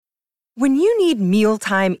When you need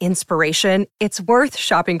mealtime inspiration, it's worth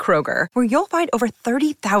shopping Kroger, where you'll find over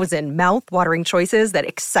 30,000 mouth-watering choices that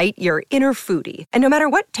excite your inner foodie. And no matter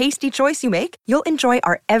what tasty choice you make, you'll enjoy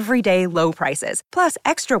our everyday low prices, plus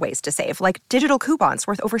extra ways to save, like digital coupons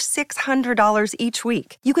worth over $600 each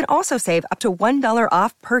week. You can also save up to $1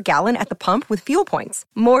 off per gallon at the pump with fuel points.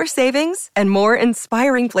 More savings and more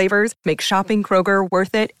inspiring flavors make shopping Kroger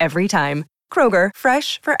worth it every time. Kroger,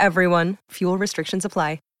 fresh for everyone. Fuel restrictions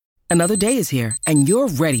apply. Another day is here, and you're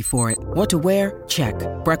ready for it. What to wear? Check.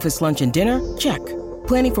 Breakfast, lunch, and dinner? Check.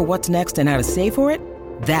 Planning for what's next and how to save for it?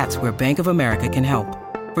 That's where Bank of America can help.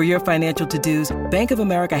 For your financial to-dos, Bank of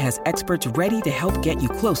America has experts ready to help get you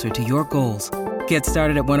closer to your goals. Get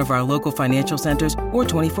started at one of our local financial centers or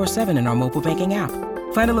 24/7 in our mobile banking app.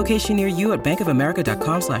 Find a location near you at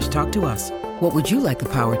bankofamerica.com/talktous. What would you like the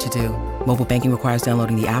power to do? Mobile banking requires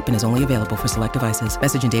downloading the app and is only available for select devices.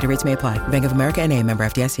 Message and data rates may apply. Bank of America N.A., member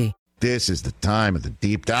FDIC. This is the time of the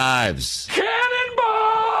deep dives.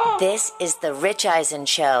 Cannonball! This is the Rich Eisen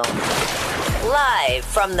Show. Live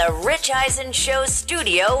from the Rich Eisen Show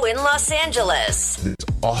studio in Los Angeles. This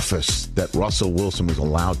office that Russell Wilson was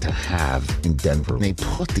allowed to have in Denver. They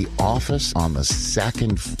put the office on the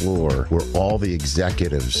second floor where all the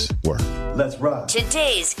executives were. Let's rock.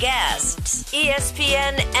 Today's guests: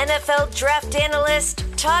 ESPN NFL draft analyst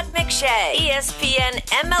Todd McShay, ESPN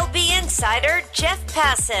MLB insider Jeff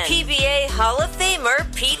Passan, PBA Hall of Famer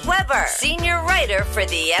Pete Weber, senior writer for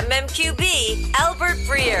the MMQB Albert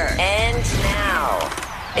Breer, and now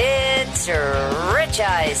it's Rich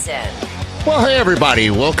Eisen. Well, hey, everybody.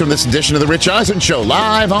 Welcome to this edition of the Rich Eisen Show,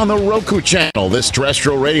 live on the Roku channel, this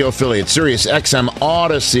terrestrial radio affiliate, Sirius XM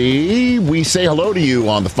Odyssey. We say hello to you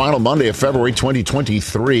on the final Monday of February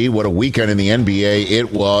 2023. What a weekend in the NBA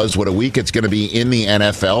it was. What a week it's going to be in the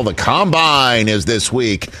NFL. The Combine is this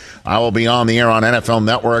week. I will be on the air on NFL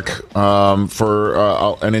Network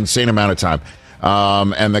for an insane amount of time.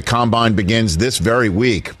 And the Combine begins this very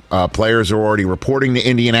week. Players are already reporting to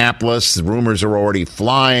Indianapolis. The rumors are already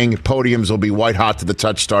flying. Podiums will be white hot to the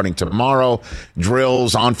touch starting tomorrow.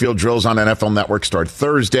 Drills, on-field drills on NFL Network start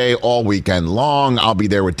Thursday, all weekend long. I'll be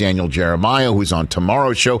there with Daniel Jeremiah, who's on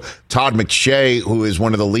tomorrow's show. Todd McShay, who is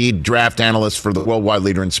one of the lead draft analysts for the Worldwide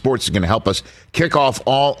Leader in Sports, is going to help us kick off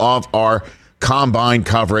all of our Combine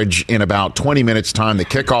coverage in about 20 minutes' time to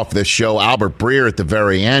kick off this show. Albert Breer at the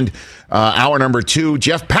very end. Hour number 2,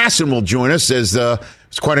 Jeff Passan will join us as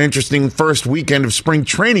it's quite an interesting first weekend of spring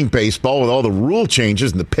training baseball with all the rule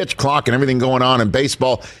changes and the pitch clock and everything going on in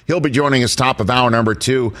baseball. He'll be joining us top of hour number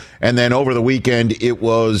 2. And then over the weekend, it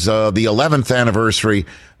was the 11th anniversary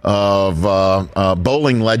of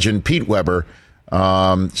bowling legend Pete Weber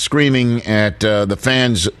screaming at the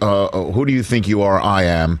fans, who do you think you are? I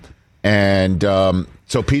am. And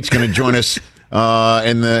so Pete's going to join us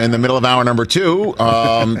in the middle of hour number 2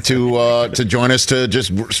 to join us to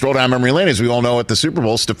just stroll down memory lane. As we all know, at the Super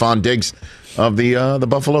Bowl, Stephon Diggs of the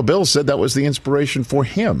Buffalo Bills said that was the inspiration for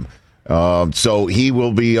him. So he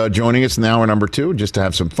will be joining us in hour number 2 just to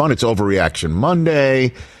have some fun. It's Overreaction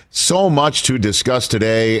Monday. So much to discuss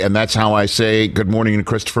today, and that's how I say good morning to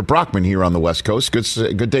Christopher Brockman here on the West Coast.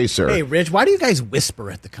 Good day, sir. Hey, Rich, why do you guys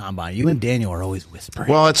whisper at the Combine? You and Daniel are always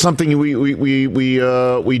whispering. Well, it's something we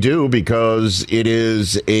do because it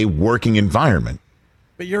is a working environment.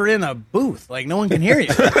 But you're in a booth. Like, no one can hear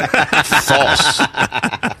you. False.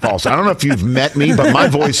 I don't know if you've met me, but my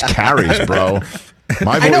voice carries, bro.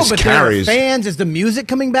 My voice I know, but carries. There are fans. Is the music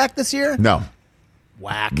coming back this year? No.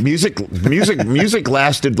 Whack. Music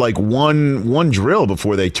lasted like one drill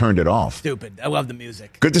before they turned it off. Stupid. I love the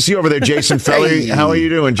music. Good to see you over there, Jason Felly. How are you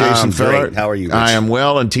doing, Jason Felly? Great. How are you, Rich? I am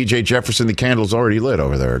well, and TJ Jefferson, the candle's already lit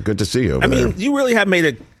over there. Good to see you over there. You really have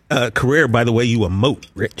made a career by the way you emote,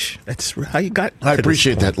 Rich. That's how you got I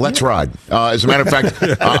appreciate that. Let's ride. As a matter of fact,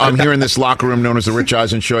 I'm here in this locker room known as the Rich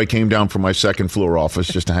Eisen Show. I came down from my second floor office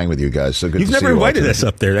just to hang with you guys. So good You've to see never you all invited today. us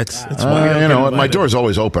up there. That's why my door's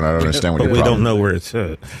always open. I don't understand what but your we problem don't know where it's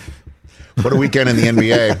at. What a weekend in the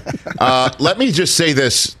NBA. Let me just say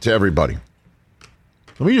this to everybody.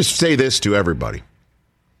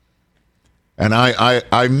 And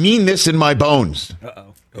I mean this in my bones.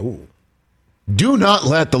 Uh-oh. Oh. Do not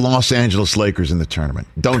let the Los Angeles Lakers in the tournament.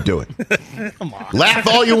 Don't do it. Come on. Laugh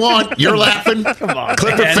all you want. You're laughing. Come on,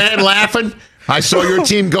 Clipper man. fan laughing. I saw your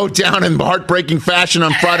team go down in heartbreaking fashion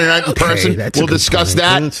on Friday night in person. that's a We'll good discuss point.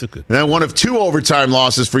 that. That's a good And then one of 2 overtime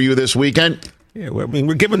losses for you this weekend. Yeah, well, I mean,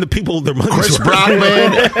 we're giving the people their money. Chris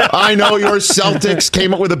Brockman, I know your Celtics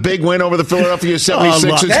came up with a big win over the Philadelphia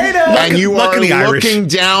 76ers, and you are looking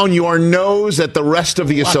down your nose at the rest of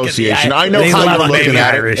the association. I know how you're looking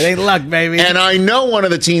at it. It ain't luck, baby. And I know one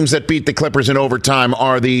of the teams that beat the Clippers in overtime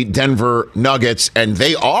are the Denver Nuggets, and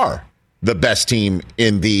they are the best team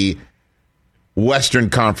in the Western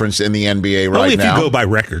Conference in the NBA right now. Only if you go by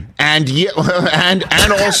record. And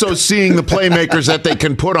also seeing the playmakers that they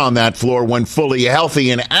can put on that floor when fully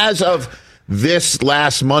healthy. And as of this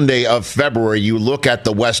last Monday of February, you look at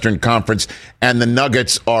the Western Conference, and the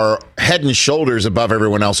Nuggets are head and shoulders above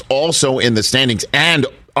everyone else, also in the standings. And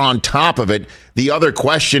on top of it, the other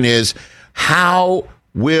question is, how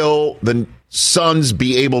will the Suns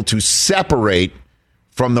be able to separate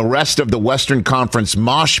from the rest of the Western Conference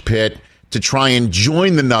mosh pit to try and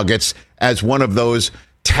join the Nuggets as one of those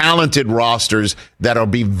talented rosters that'll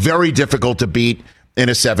be very difficult to beat in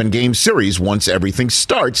a 7-game series once everything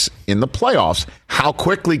starts in the playoffs? How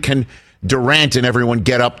quickly can Durant and everyone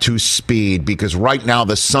get up to speed? Because right now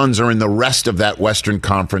the Suns are in the rest of that Western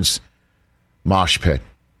Conference mosh pit.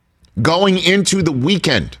 Going into the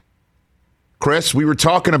weekend, Chris, we were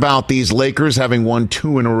talking about these Lakers having won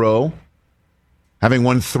 2 in a row, having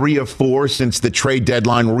won 3 of 4 since the trade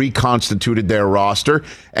deadline reconstituted their roster.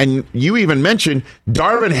 And you even mentioned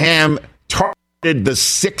Darvin Ham targeted the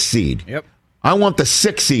 6th seed. Yep. I want the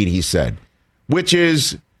 6th seed, he said, which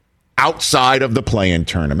is outside of the play-in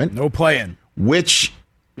tournament. No play-in. Which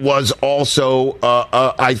was also,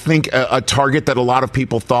 I think, a target that a lot of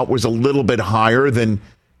people thought was a little bit higher than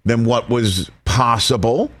what was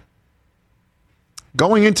possible.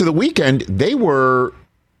 Going into the weekend, they were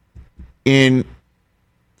in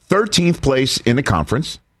 13th place in the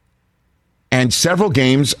conference and several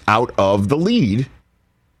games out of the lead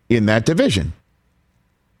in that division.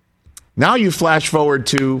 Now you flash forward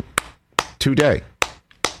to today.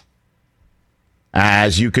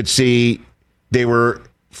 As you could see, they were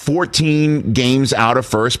 14 games out of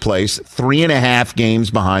first place, 3.5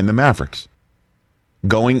 games behind the Mavericks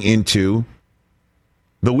going into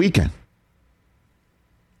the weekend.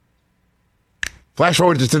 Flash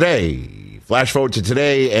forward to today,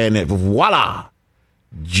 and voila,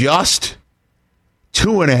 just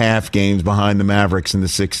 2.5 games behind the Mavericks in the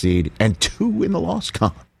 6th seed and 2 in the loss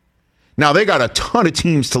column. Now, they got a ton of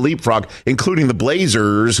teams to leapfrog, including the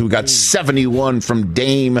Blazers, who got 71 from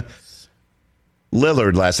Dame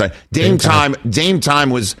Lillard last night. Dame time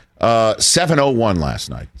was 7:01 last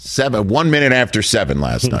night. 1 minute after 7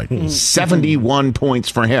 last night. 71 points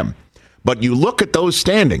for him. But you look at those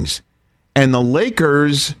standings, and the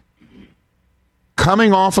Lakers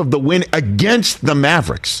coming off of the win against the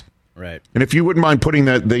Mavericks. Right. And if you wouldn't mind putting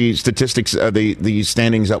the statistics, the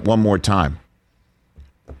standings up one more time.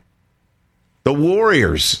 The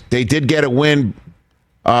Warriors, they did get a win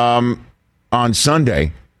on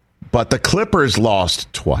Sunday, but the Clippers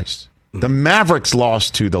lost twice. The Mavericks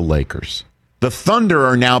lost to the Lakers. The Thunder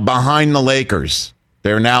are now behind the Lakers.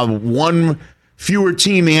 They're now one fewer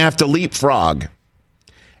team they have to leapfrog.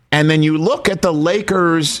 And then you look at the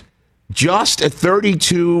Lakers just at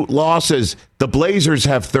 32 losses. The Blazers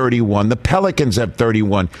have 31. The Pelicans have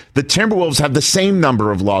 31. The Timberwolves have the same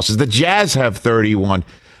number of losses. The Jazz have 31.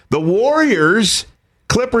 The Warriors,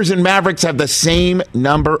 Clippers, and Mavericks have the same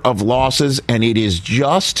number of losses, and it is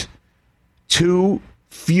just 2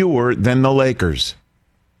 fewer than the Lakers.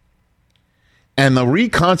 And the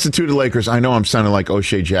reconstituted Lakers, I know I'm sounding like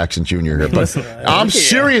O'Shea Jackson Jr. here, but I'm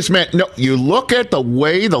serious, man. No, you look at the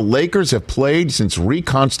way the Lakers have played since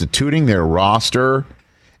reconstituting their roster,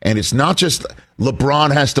 and it's not just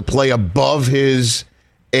LeBron has to play above his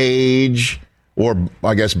age, or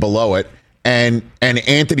I guess below it, and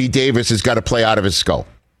Anthony Davis has got to play out of his skull.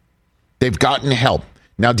 They've gotten help.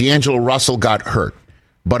 Now, D'Angelo Russell got hurt,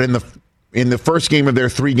 but in the first game of their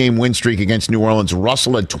 3-game win streak against New Orleans,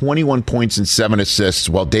 Russell had 21 points and 7 assists,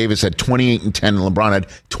 while Davis had 28 and 10, and LeBron had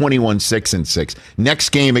 21, 6 and 6. Next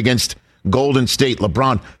game against Golden State,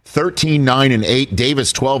 LeBron 13, 9 and 8,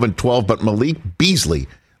 Davis 12 and 12, but Malik Beasley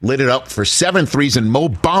lit it up for 7 threes, and Mo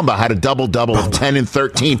Bamba had a double-double of 10 and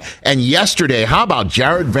 13. And yesterday, how about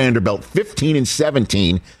Jared Vanderbilt, 15 and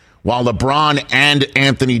 17, while LeBron and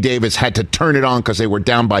Anthony Davis had to turn it on because they were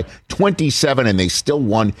down by 27, and they still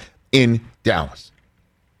won in Dallas.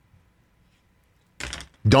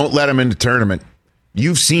 Don't let them in the tournament.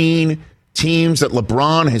 You've seen teams that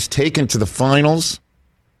LeBron has taken to the finals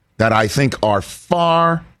that I think are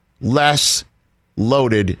far less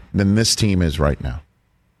loaded than this team is right now.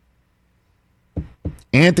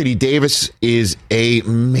 Anthony Davis is a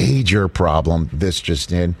major problem, this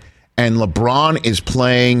just in, and LeBron is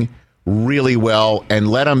playing really well and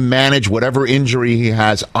let him manage whatever injury he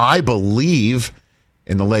has. I believe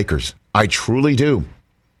in the Lakers. I truly do.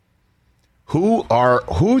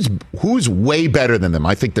 Who's way better than them?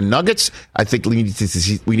 I think the Nuggets. I think we need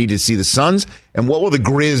to see the Suns. And what will the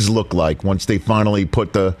Grizz look like once they finally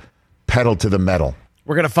put the pedal to the metal?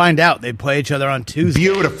 We're going to find out. They play each other on Tuesday.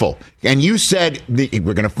 Beautiful. And you said we're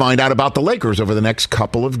going to find out about the Lakers over the next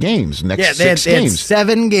couple of games, they had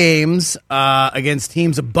 7 games against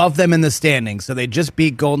teams above them in the standings. So they just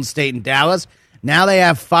beat Golden State and Dallas. Now they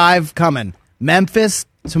have 5 coming. Memphis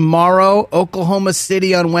tomorrow, Oklahoma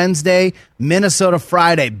City on Wednesday, Minnesota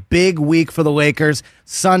Friday. Big week for the Lakers.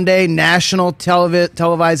 Sunday, national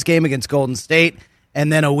televised game against Golden State.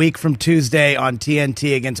 And then a week from Tuesday on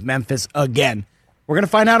TNT against Memphis again. We're going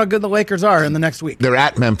to find out how good the Lakers are in the next week. They're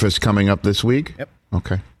at Memphis coming up this week? Yep.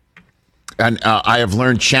 Okay. And I have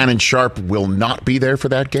learned Shannon Sharp will not be there for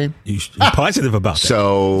that game. You're positive about that.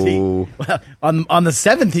 So well, on the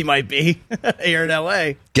 7th he might be here in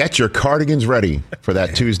L.A. Get your cardigans ready for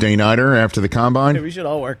that Tuesday nighter after the Combine. Hey, we should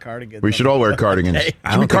all wear cardigans. We should all wear cardigans.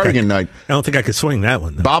 Cardigan night. I don't think I could swing that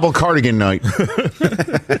one, though. Bobble cardigan night.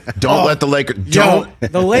 Don't let the Lakers.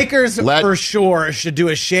 The Lakers for sure should do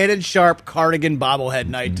a Shannon Sharp cardigan bobblehead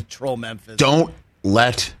night to troll Memphis. Don't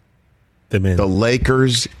let them in. The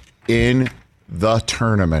Lakers in the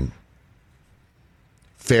tournament.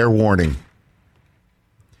 Fair warning.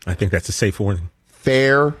 I think that's a safe warning.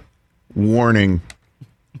 Fair warning.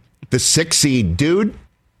 The 6 seed, dude,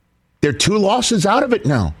 they're 2 losses out of it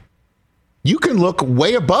now. You can look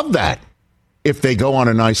way above that if they go on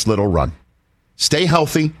a nice little run. Stay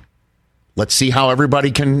healthy. Let's see how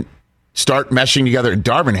everybody can start meshing together.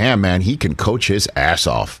 Darvin Ham, man, he can coach his ass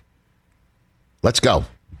off. Let's go.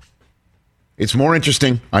 It's more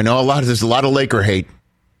interesting. I know there's a lot of Laker hate.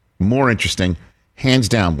 More interesting. Hands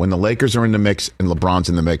down, when the Lakers are in the mix and LeBron's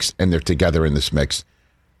in the mix and they're together in this mix,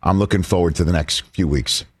 I'm looking forward to the next few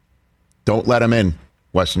weeks. Don't let them in,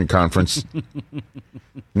 Western Conference.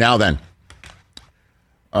 Now then,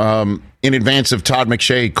 in advance of Todd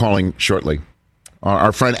McShay calling shortly,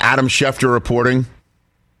 our friend Adam Schefter reporting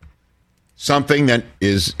something that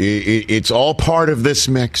it's all part of this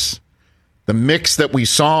mix. The mix that we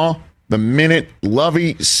saw the minute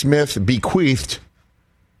Lovie Smith bequeathed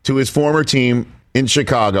to his former team in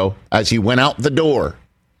Chicago as he went out the door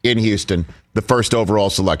in Houston, the first overall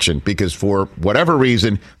selection, because for whatever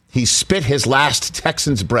reason, he spit his last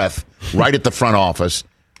Texans breath right at the front office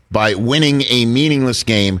by winning a meaningless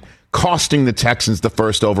game, costing the Texans the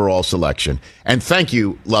first overall selection. And thank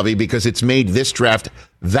you, Lovie, because it's made this draft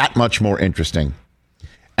that much more interesting.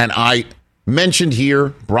 And I mentioned here,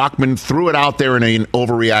 Brockman threw it out there in an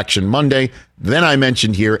overreaction Monday. Then I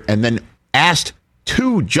mentioned here and then asked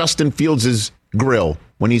to Justin Fields' grill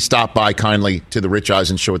when he stopped by kindly to the Rich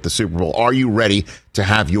Eisen show at the Super Bowl. Are you ready to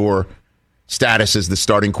have your status as the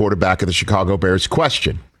starting quarterback of the Chicago Bears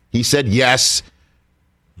question? He said yes.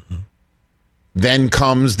 Then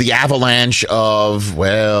comes the avalanche of,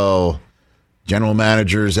 general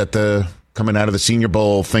managers coming out of the Senior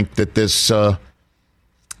Bowl think that this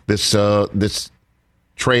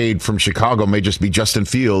trade from Chicago may just be Justin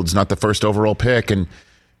Fields, not the first overall pick. And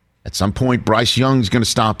at some point, Bryce Young's going to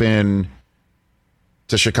stop in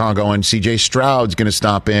to Chicago and C.J. Stroud's going to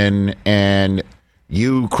stop in. And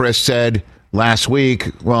you, Chris, said last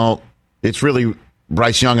week, well, it's really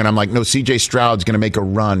Bryce Young. And I'm like, no, C.J. Stroud's going to make a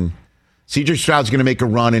run. C.J. Stroud's going to make a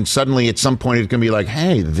run. And suddenly at some point it's going to be like,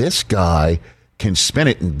 hey, this guy can spin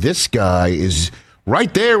it. And this guy is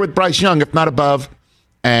right there with Bryce Young, if not above.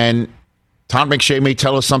 And Todd McShay may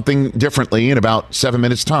tell us something differently in about 7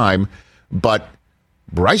 minutes' time. But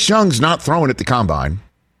Bryce Young's not throwing at the Combine.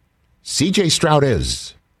 C.J. Stroud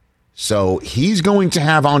is. So he's going to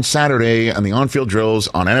have on Saturday on the on-field drills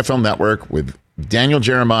on NFL Network with Daniel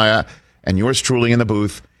Jeremiah and yours truly in the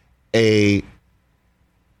booth, a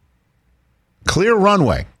clear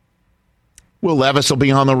runway. Will Levis will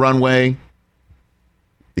be on the runway.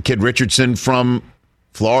 The kid Richardson from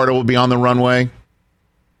Florida will be on the runway.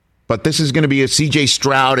 But this is going to be a C.J.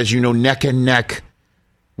 Stroud, as you know, neck and neck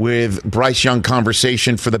with Bryce Young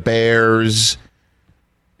conversation for the Bears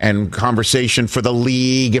and conversation for the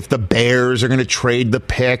league if the Bears are going to trade the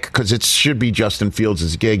pick, because it should be Justin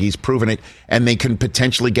Fields' gig. He's proven it, and they can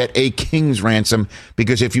potentially get a king's ransom,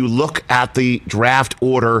 because if you look at the draft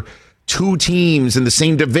order, 2 teams in the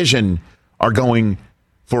same division are going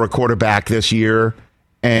for a quarterback this year,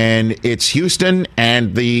 and it's Houston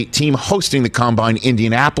and the team hosting the Combine,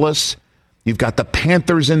 Indianapolis. You've got the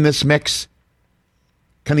Panthers in this mix.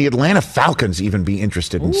 Can the Atlanta Falcons even be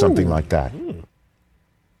interested in something like that?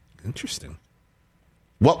 Interesting.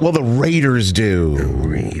 What will the Raiders do? The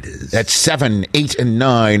Raiders. At 7, 8, and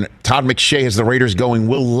 9, Todd McShay has the Raiders going.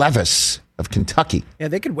 Will Levis of Kentucky. Yeah,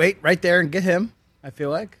 they could wait right there and get him, I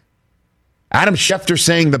feel like. Adam Schefter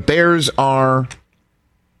saying the Bears are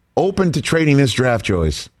open to trading this draft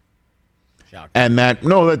choice. Shocker. And that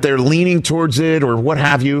they're leaning towards it or what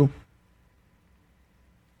have you.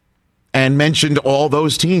 And mentioned all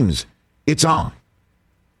those teams. It's on.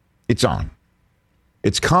 It's on.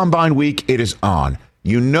 It's Combine Week. It is on.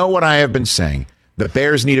 You know what I have been saying. The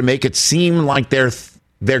Bears need to make it seem like they're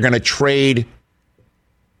going to trade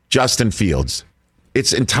Justin Fields.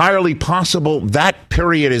 It's entirely possible that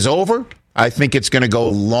period is over. I think it's going to go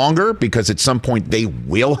longer because at some point they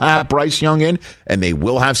will have Bryce Young in and they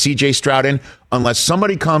will have C.J. Stroud in unless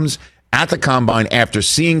somebody comes at the Combine after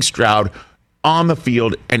seeing Stroud on the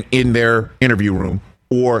field and in their interview room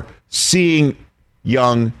or seeing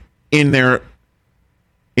Young in their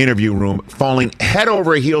interview room, falling head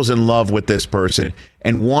over heels in love with this person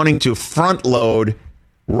and wanting to front load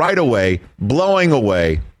right away, blowing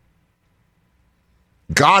away,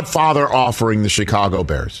 Godfather offering the Chicago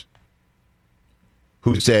Bears,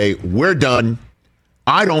 who say, we're done.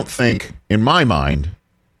 I don't think, in my mind,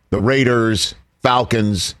 the Raiders,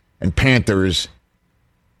 Falcons, and Panthers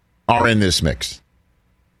are in this mix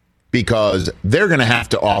because they're going to have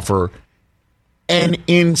to offer an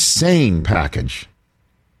insane package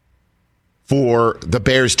for the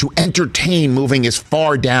Bears to entertain moving as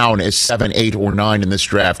far down as 7, 8, or 9 in this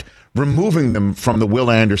draft, removing them from the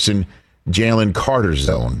Will Anderson, Jalen Carter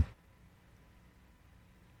zone.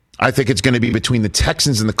 I think it's going to be between the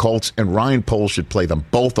Texans and the Colts, and Ryan Poles should play them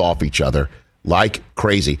both off each other like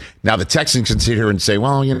crazy. Now, the Texans can sit here and say,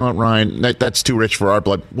 well, you know what, Ryan, that's too rich for our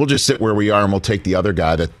blood. We'll just sit where we are and we'll take the other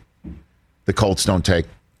guy that the Colts don't take.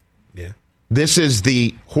 Yeah. This is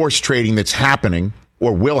the horse trading that's happening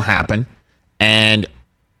or will happen. And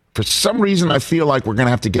for some reason, I feel like we're going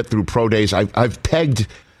to have to get through pro days. I've pegged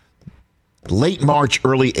late March,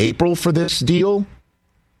 early April for this deal.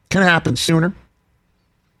 Can happen sooner.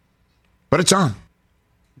 But it's on.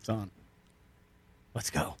 It's on.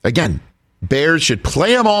 Let's go. Again, Bears should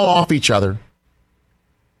play them all off each other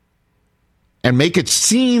and make it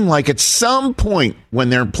seem like at some point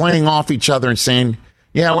when they're playing off each other and saying,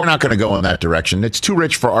 yeah, we're not going to go in that direction. It's too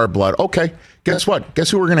rich for our blood. Okay, guess what? Guess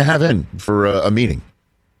who we're going to have in for a meeting?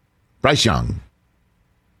 Bryce Young.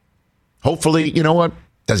 Hopefully, you know what?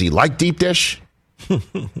 Does he like deep dish? Does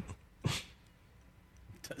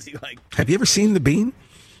he like? Have you ever seen The Bean?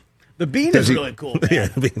 The Bean is really cool, man. Yeah,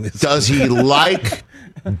 The Bean is. Does he like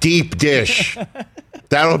deep dish?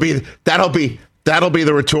 That'll be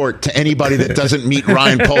the retort to anybody that doesn't meet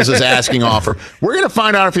Ryan Poles' asking offer. We're going to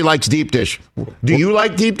find out if he likes deep dish. Do you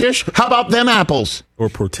like deep dish? How about them apples? Or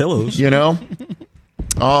Portillo's. You know?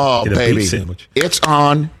 Oh, Get a baby. beef sandwich. It's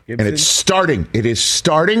on, Gibson. and it's starting. It is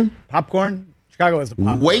starting. Popcorn? Chicago has the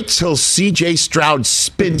popcorn. Wait till C.J. Stroud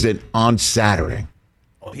spins it on Saturday.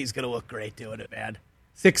 Oh, he's going to look great doing it, man.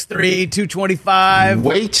 6'3", 225.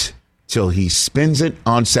 Wait till he spins it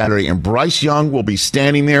on Saturday. And Bryce Young will be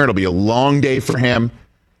standing there. It'll be a long day for him.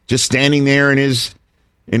 Just standing there in his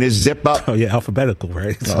zip up. Oh, yeah, alphabetical,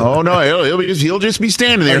 right? Oh, no, he'll just be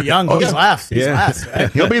standing there. Young, he's last. He's last.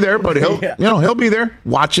 Right? He'll be there, but he'll be there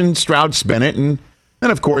watching Stroud spin it. And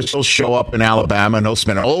then, of course, he'll show up in Alabama and he'll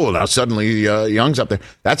spin it. Oh, now suddenly Young's up there.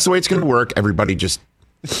 That's the way it's going to work. Everybody just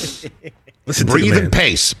breathe and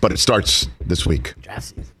pace. But it starts this week.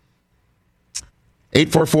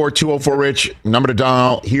 844-204-RICH, number to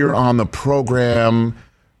dial here on the program.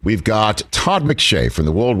 We've got Todd McShay from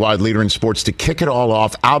the worldwide leader in sports to kick it all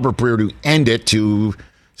off. Albert Breer to end it, to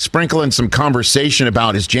sprinkle in some conversation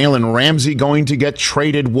about, is Jalen Ramsey going to get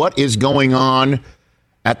traded? What is going on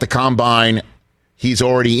at the Combine? He's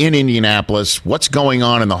already in Indianapolis. What's going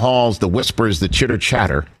on in the halls, the whispers, the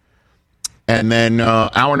chitter-chatter? And then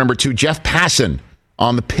hour number 2, Jeff Passan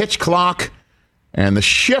on the pitch clock and the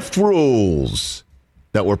shift rules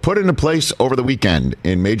that were put into place over the weekend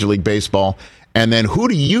in Major League Baseball. And then, who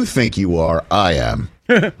do you think you are? I am.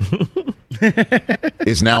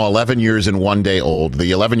 Is now 11 years and 1 day old.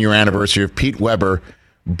 The 11-year anniversary of Pete Weber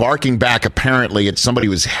barking back apparently at somebody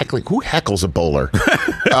who was heckling. Who heckles a bowler?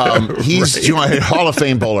 He's joined, Hall of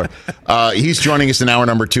Fame bowler. He's joining us in hour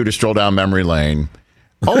number 2 to stroll down memory lane.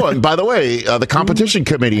 Oh, and by the way, the competition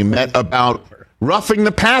committee met about roughing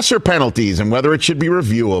the passer penalties and whether it should be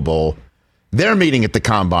reviewable. They're meeting at the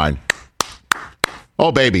Combine.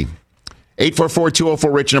 Oh, baby.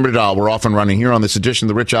 844-204-RICH, number to dial. We're off and running here on this edition of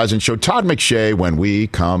the Rich Eisen Show. Todd McShay when we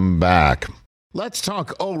come back. Let's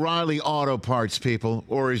talk O'Reilly Auto Parts, people.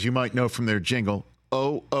 Or as you might know from their jingle,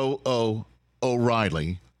 O'Reilly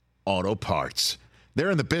Auto Parts.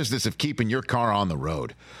 They're in the business of keeping your car on the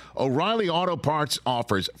road. O'Reilly Auto Parts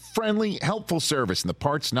offers friendly, helpful service and the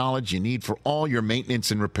parts knowledge you need for all your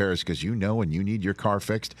maintenance and repairs, because you know when you need your car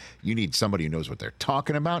fixed, you need somebody who knows what they're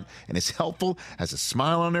talking about and is helpful, has a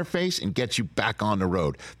smile on their face, and gets you back on the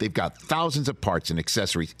road. They've got thousands of parts and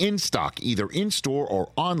accessories in stock, either in-store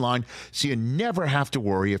or online, so you never have to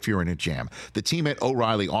worry if you're in a jam. The team at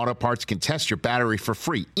O'Reilly Auto Parts can test your battery for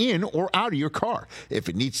free in or out of your car. If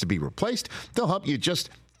it needs to be replaced, they'll help you just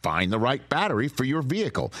find the right battery for your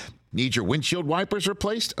vehicle. Need your windshield wipers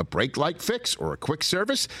replaced, a brake light fix, or a quick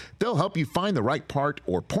service? They'll help you find the right part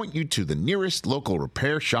or point you to the nearest local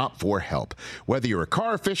repair shop for help. Whether you're a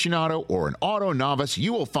car aficionado or an auto novice,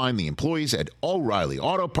 you will find the employees at O'Reilly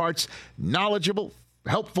Auto Parts knowledgeable,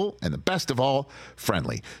 helpful, and the best of all,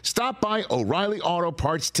 friendly. Stop by O'Reilly Auto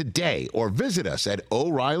Parts today or visit us at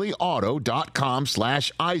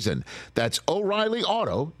O'ReillyAuto.com/Eisen. That's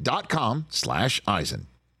O'ReillyAuto.com/Eisen.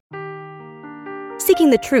 Seeking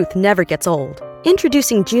the truth never gets old.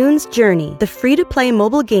 Introducing June's Journey, the free-to-play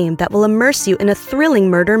mobile game that will immerse you in a thrilling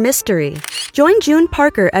murder mystery. Join June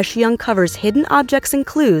Parker as she uncovers hidden objects and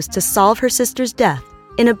clues to solve her sister's death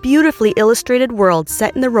in a beautifully illustrated world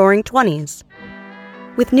set in the Roaring '20s.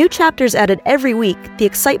 With new chapters added every week, the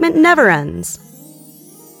excitement never ends.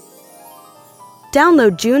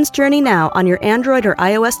 Download June's Journey now on your Android or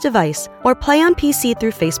iOS device, or play on PC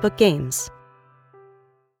through Facebook Games.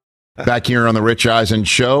 Back here on the Rich Eisen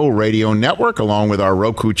Show Radio Network, along with our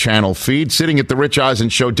Roku channel feed, sitting at the Rich Eisen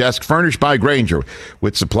Show desk, furnished by Grainger,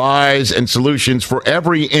 with supplies and solutions for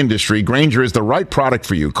every industry. Grainger is the right product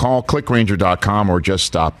for you. Call clickgrainger.com or just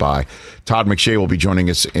stop by. Todd McShay will be joining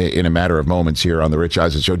us in a matter of moments here on the Rich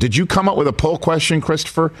Eisen Show. Did you come up with a poll question,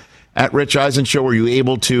 Christopher, at Rich Eisen Show? Were you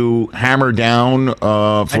able to hammer down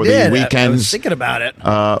for the weekends? I was thinking about it.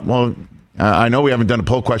 I know we haven't done a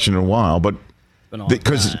poll question in a while, but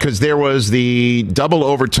because there was the double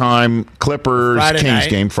overtime Clippers-Kings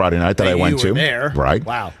game Friday night that I went to. There. Right.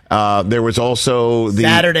 Wow. There was also the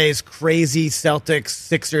Saturday's crazy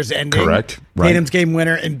Celtics-Sixers ending. Correct. Right. Tatum's game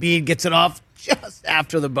winner. Embiid gets it off just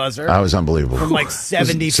after the buzzer. That was unbelievable. From like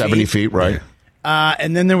 70 feet. 70 feet, right.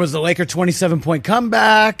 And then there was the Laker 27-point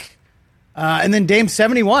comeback. And then Dame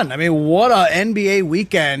 71. I mean, what a NBA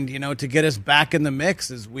weekend, to get us back in the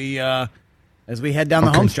mix as we head down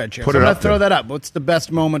the home stretch here. Put so it I'm up going to throw that up. What's the best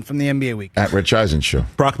moment from the NBA week? At Rich Eisen Show.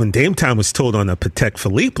 Brockman, Dame time was told on a Patek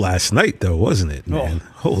Philippe last night, though, wasn't it, man? Oh.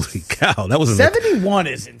 Holy cow. That wasn't 71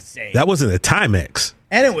 is insane. That wasn't a Timex.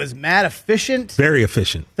 And it was mad efficient. Very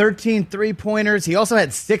efficient. 13 three-pointers. He also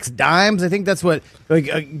had 6 dimes. I think that's what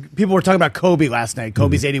people were talking about Kobe last night.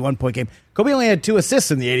 Kobe's 81-point game. Kobe only had 2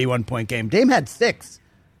 assists in the 81-point game. Dame had 6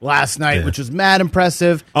 last night, which was mad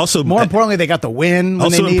impressive. Also, more importantly, they got the win when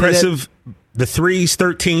also they needed impressive. It. The threes,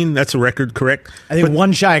 13. That's a record, correct? I think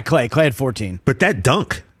one shy of Clay. Clay had 14. But that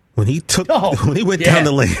dunk, when he went down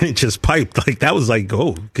the lane and just piped, that was like,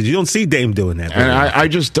 because you don't see Dame doing that. And I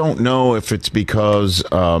just don't know if it's because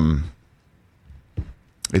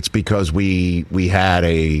we had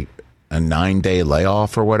a 9-day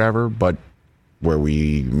layoff or whatever, but where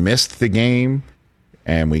we missed the game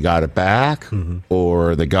and we got it back,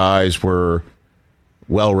 or the guys were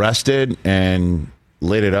well rested and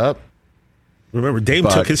lit it up. Remember, Dame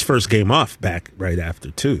took his first game off back right after,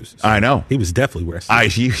 too. So I know. He was definitely rested.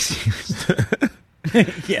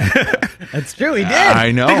 Yeah, that's true. He did.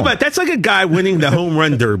 I know. Think about it. That's like a guy winning the home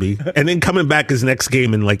run derby and then coming back his next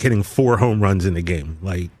game and hitting 4 home runs in the game.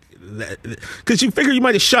 Because you figure you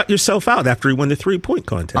might have shut yourself out after he won the 3-point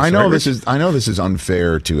contest. I know this is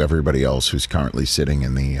unfair to everybody else who's currently sitting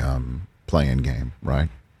in the play-in game, right?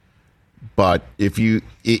 But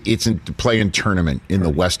it's a play-in tournament in the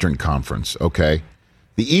Western Conference, okay?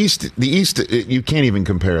 The East, you can't even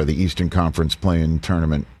compare the Eastern Conference play-in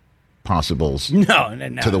tournament possibles to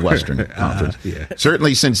the Western Conference.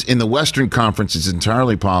 Certainly, since in the Western Conference it's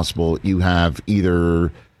entirely possible you have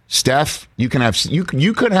either Steph, you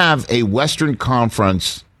could have a Western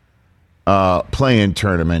Conference play-in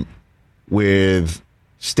tournament with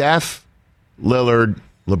Steph, Lillard,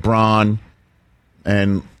 LeBron,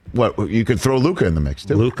 and you could throw Luka in the mix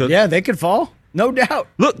too. Luka, yeah, they could fall, no doubt.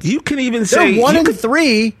 Look, you can even say they're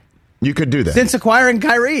 1-3. You could do that since acquiring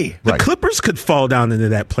Kyrie. The Clippers could fall down into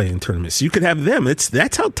that play-in tournament. So you could have them.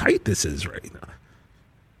 That's how tight this is right now.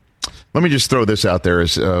 Let me just throw this out there: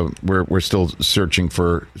 as we're still searching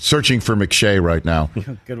for McShay right now.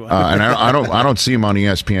 Good one. And I don't see him on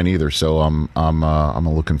ESPN either, so I'm a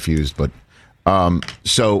little confused. But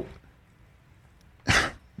so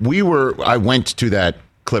I went to that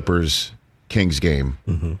Clippers Kings game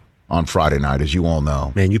on Friday night, as you all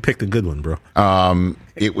know. Man, you picked a good one, bro.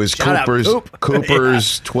 It was Shout out,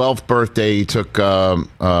 Cooper's Coop. 12th birthday. He took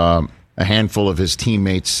a handful of his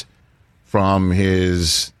teammates from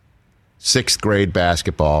his 6th grade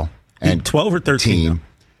basketball and 12 or 13 team. now?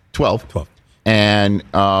 12.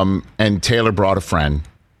 And Taylor brought a friend.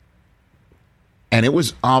 And it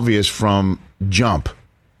was obvious from jump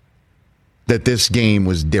that this game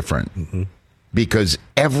was different because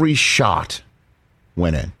every shot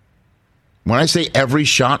went in. When I say every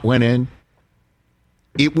shot went in,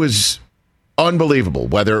 it was unbelievable.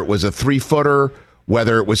 Whether it was a 3-footer,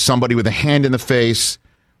 whether it was somebody with a hand in the face,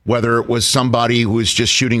 whether it was somebody who was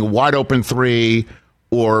just shooting a wide open 3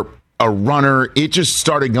 or a runner, it just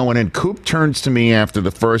started going in. Coop turns to me after the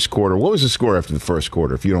first quarter. What was the score after the first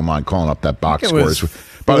quarter, if you don't mind calling up that box score?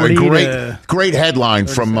 By the way, great headline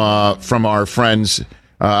from our friends.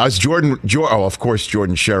 As Jordan, of course,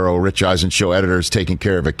 Jordan Sherrow, Rich Eisen show editors taking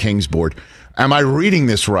care of a Kings board. Am I reading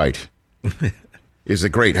this right? Is a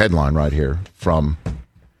great headline right here from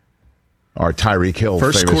our Tyreek Hill.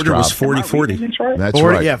 First famous quarter drop. was 40-40. That's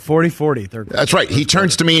right. Yeah, 40-40. Third quarter. That's right. He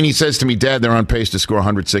turns to me and he says to me, Dad, they're on pace to score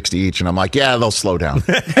 160 each. And I'm like, yeah, they'll slow down.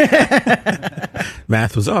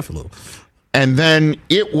 Math was off a little. And then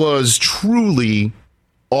it was truly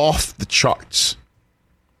off the charts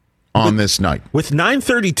on this night. With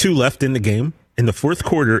 9:32 left in the game, in the fourth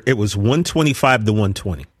quarter, it was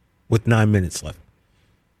 125-120 with 9 minutes left.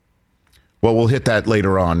 Well, we'll hit that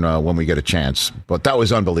later on when we get a chance. But that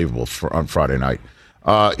was unbelievable on Friday night.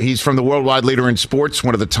 He's from the worldwide leader in sports,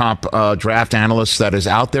 one of the top draft analysts that is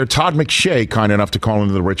out there. Todd McShay, kind enough to call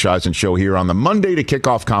into the Rich Eisen show here on the Monday to kick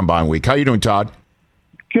off Combine Week. How you doing, Todd?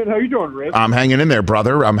 Good. How you doing, Rich? I'm hanging in there,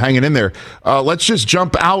 brother. I'm hanging in there. Let's just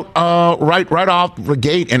jump out right off the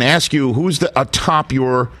gate and ask you, who's atop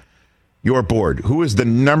your board? Who is the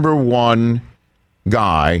number one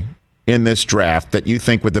guy in this draft that you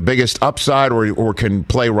think with the biggest upside or can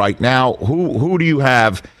play right now? Who do you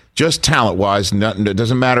have just talent-wise? It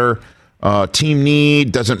doesn't matter team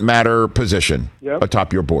need, doesn't matter position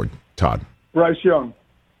atop your board, Todd. Bryce Young,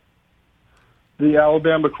 the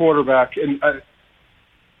Alabama quarterback. And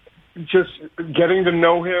just getting to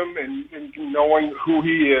know him and knowing who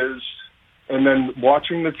he is and then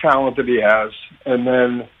watching the talent that he has and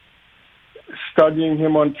then studying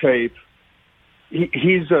him on tape.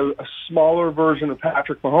 He's a smaller version of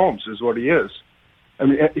Patrick Mahomes is what he is. I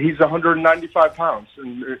mean, he's 195 pounds,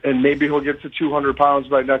 and maybe he'll get to 200 pounds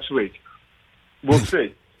by next week. We'll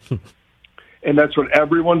see. And that's what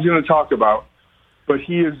everyone's going to talk about. But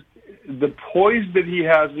he is the poise that he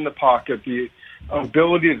has in the pocket, the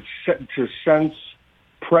ability to sense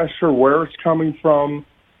pressure, where it's coming from,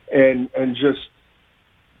 and just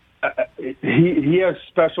he has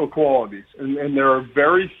special qualities, and there are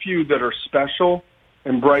very few that are special,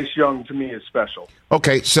 and Bryce Young, to me, is special.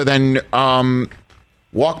 Okay, so then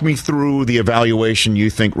walk me through the evaluation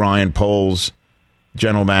you think Ryan Poles,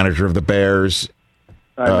 general manager of the Bears,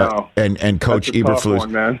 I know. And Coach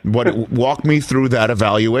Eberflus, walk me through that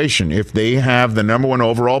evaluation. If they have the number one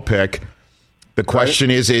overall pick, the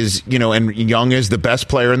question is, and Young is the best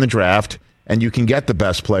player in the draft, and you can get the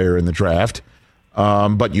best player in the draft.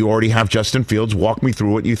 But you already have Justin Fields. Walk me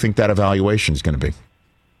through what you think that evaluation is going to be.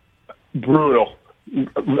 Brutal.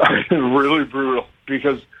 Really brutal.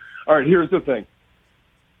 Because, all right, here's the thing.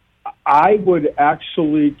 I would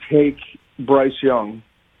actually take Bryce Young,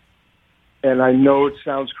 and I know it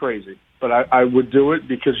sounds crazy, but I would do it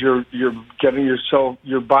because you're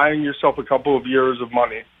buying yourself a couple of years of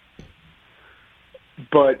money,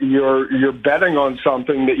 but you're betting on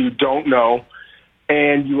something that you don't know,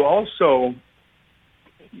 and you also,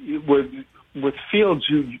 with Fields,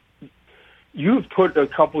 you've put a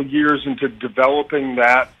couple years into developing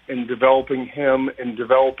that and developing him and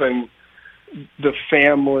developing the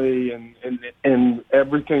family and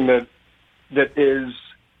everything that is,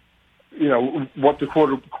 what the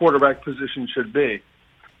quarterback position should be.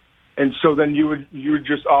 And so then you would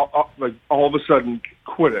just all of a sudden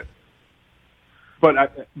quit it. But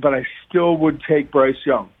I still would take Bryce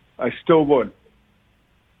Young. I still would.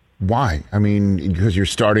 Why? I mean, because you're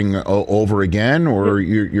starting over again, or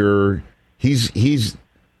he's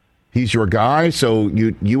your guy. So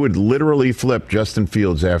you would literally flip Justin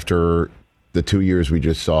Fields after the 2 years we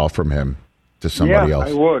just saw from him to somebody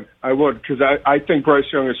else. I would, because I think Bryce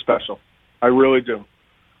Young is special. I really do.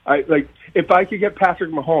 If I could get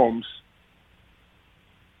Patrick Mahomes,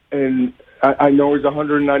 and I know he's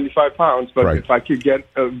 195 pounds, but if I could get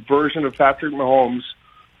a version of Patrick Mahomes,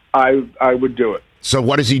 I would do it. So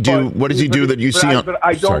what does he do? What does he do that you see?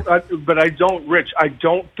 I don't, Rich. I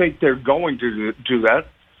don't think they're going to do that.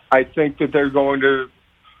 I think that they're going to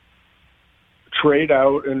trade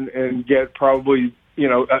out and get probably,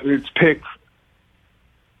 it's pick.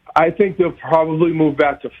 I think they'll probably move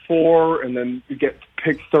back to 4 and then get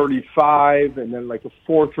pick 35 and then like a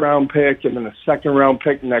 4th round pick and then a 2nd round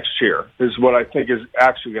pick next year is what I think is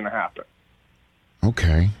actually going to happen.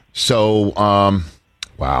 Okay. So,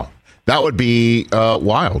 wow. That would be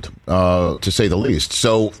wild, to say the least.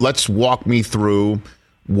 So let's walk me through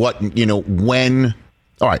what, when.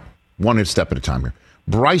 All right, one step at a time here.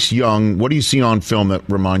 Bryce Young, what do you see on film that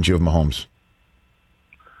reminds you of Mahomes?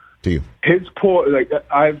 To you? His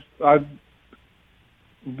I've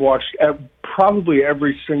watched probably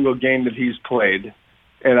every single game that he's played,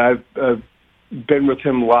 and I've been with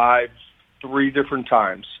him live 3 different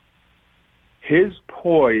times. His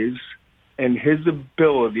poise and his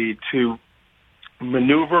ability to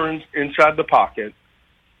maneuver inside the pocket,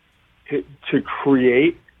 to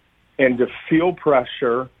create and to feel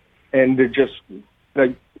pressure, and to just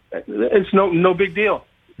it's no big deal.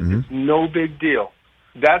 Mm-hmm. It's no big deal.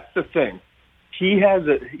 That's the thing. He has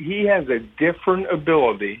a different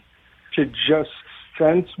ability to just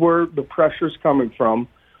sense where the pressure's coming from,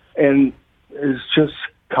 and is just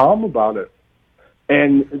calm about it.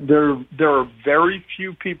 And there are very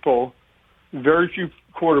few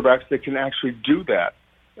quarterbacks that can actually do that,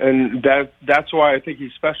 and that's why I think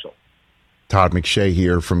he's special. Todd McShay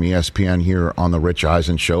here from ESPN here on the Rich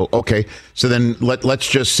Eisen Show. Okay, so then let's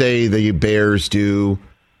just say the Bears do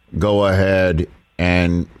go ahead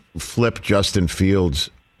and flip Justin Fields.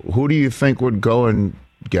 Who do you think would go and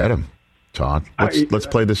get him, Todd? Let's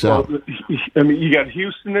play this out. I mean, you got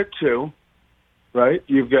Houston at 2, right?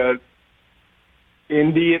 You've got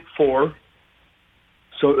Indy at 4.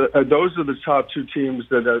 So those are the top 2 teams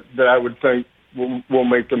that I would think will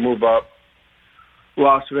make the move up.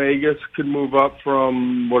 Las Vegas could move up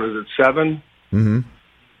from 7? Mm-hmm.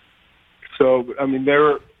 So I mean,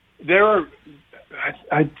 there are.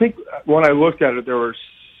 I think when I looked at it, there were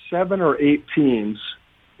 7 or 8 teams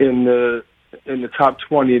in the top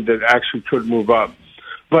 20 that actually could move up.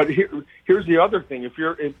 But here's the other thing: if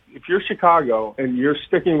you're Chicago and you're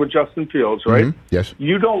sticking with Justin Fields, right? Mm-hmm. Yes.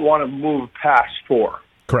 You don't want to move past 4.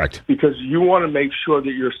 Correct. Because you want to make sure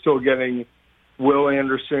that you're still getting Will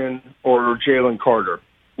Anderson or Jalen Carter.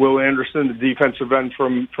 Will Anderson, the defensive end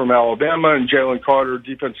from Alabama, and Jalen Carter,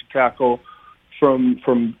 defensive tackle from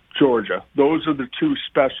Georgia. Those are the 2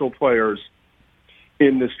 special players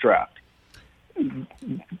in this draft.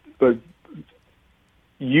 But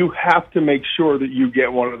you have to make sure that you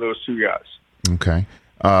get one of those 2 guys. Okay.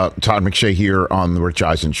 Todd McShay here on the Rich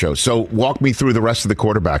Eisen Show. So walk me through the rest of the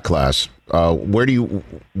quarterback class. Where do you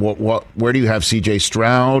have C.J.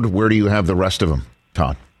 Stroud? Where do you have the rest of them,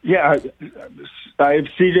 Todd? Yeah, I have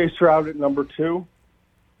C.J. Stroud at number 2,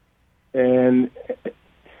 and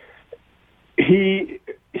he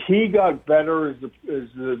got better as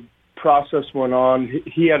the process went on.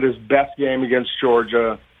 He had his best game against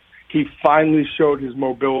Georgia. He finally showed his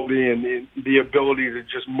mobility and the ability to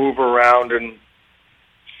just move around and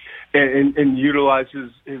utilize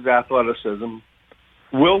his athleticism.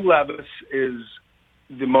 Will Levis is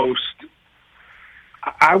the most,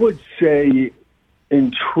 I would say,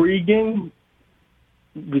 intriguing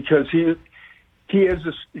because he has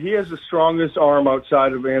the strongest arm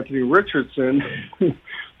outside of Anthony Richardson,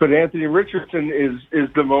 but Anthony Richardson is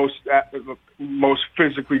the most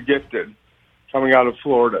physically gifted coming out of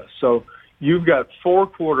Florida. So you've got 4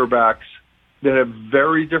 quarterbacks that have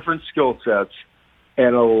very different skill sets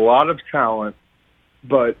and a lot of talent,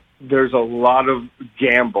 but there's a lot of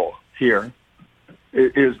gamble here,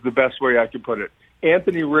 is the best way I could put it.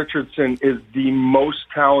 Anthony Richardson is the most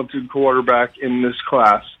talented quarterback in this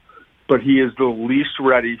class, but he is the least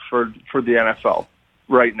ready for the NFL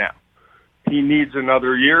right now. He needs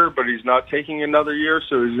another year, but he's not taking another year,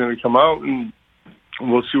 so he's going to come out, and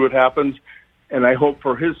we'll see what happens. And I hope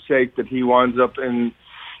for his sake that he winds up in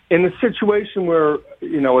a situation where,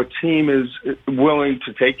 a team is willing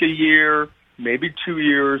to take a year, maybe 2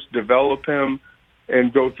 years, develop him,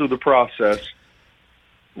 and go through the process.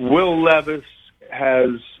 Will Levis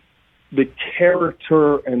has the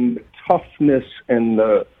character and the toughness and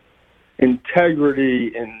the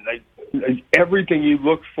integrity and everything you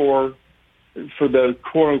look for the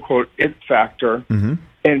quote-unquote it factor. Mm-hmm.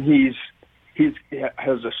 And he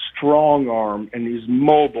has a strong arm and he's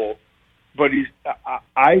mobile, but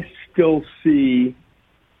I still see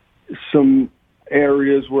some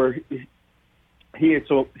areas where he has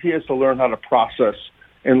to learn how to process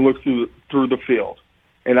and look through the field.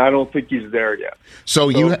 And I don't think he's there yet. So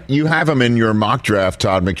you have him in your mock draft,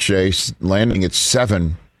 Todd McShay, landing at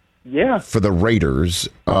 7. Yeah. For the Raiders.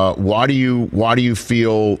 Why do you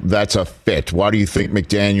feel that's a fit? Why do you think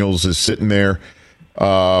McDaniels is sitting there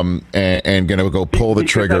and going to go pull the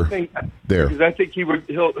trigger there. Because I think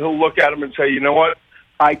he'll look at him and say, you know what,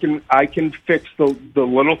 I can fix the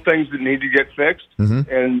little things that need to get fixed,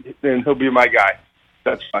 and he'll be my guy.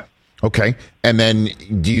 That's fine. Okay. And then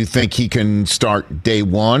do you think he can start day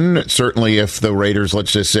one? Certainly if the Raiders,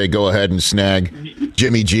 let's just say, go ahead and snag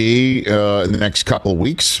Jimmy G in the next couple of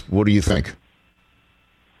weeks. What do you think?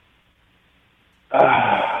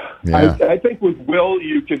 I think with Will,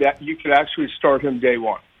 you could actually start him day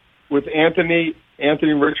one. With Anthony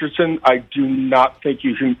Richardson, I do not think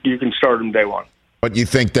you can start him day one. But you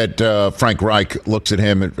think that Frank Reich looks at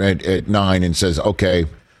him at 9 and says, okay,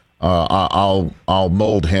 I'll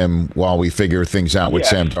mold him while we figure things out with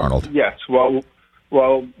Sam Darnold. Yes. Well,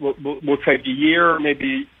 we'll take a year,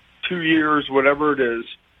 maybe 2 years, whatever it is.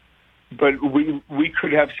 But we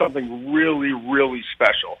could have something really, really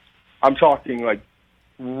special. I'm talking like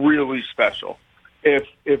really special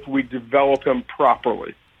if we develop him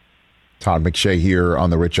properly. Todd McShay here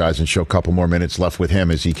on the Rich Eisen Show. A couple more minutes left with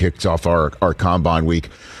him as he kicks off our Combine week.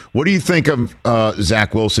 What do you think of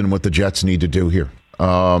Zach Wilson and what the Jets need to do here?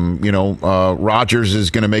 Rodgers is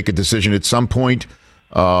going to make a decision at some point.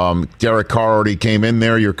 Derek Carr already came in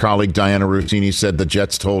there. Your colleague Diana Rossini said the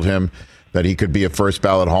Jets told him that he could be a first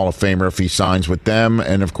ballot Hall of Famer if he signs with them.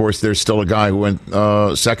 And, of course, there's still a guy who went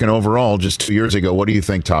second overall just 2 years ago. What do you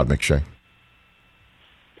think, Todd McShay?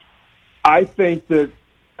 I think that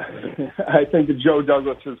Joe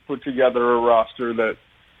Douglas has put together a roster that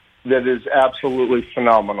is absolutely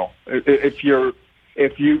phenomenal. If you're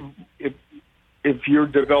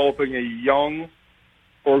developing a young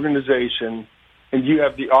organization and you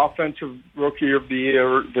have the offensive rookie of the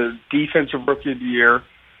year, the defensive rookie of the year,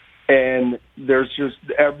 and there's just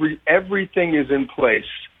everything is in place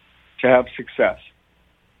to have success.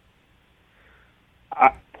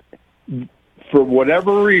 For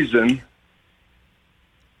whatever reason,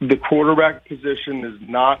 the quarterback position is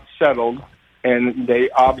not settled, and they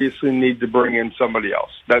obviously need to bring in somebody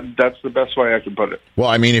else. That's the best way I can put it. Well,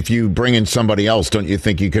 I mean, if you bring in somebody else, don't you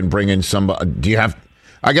think you can bring in somebody? Do you have?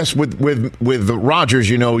 I guess with Rodgers,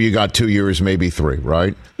 you got 2 years, maybe 3,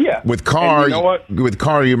 right? Yeah. With Carr, you know what? With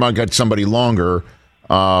Carr, you might get somebody longer.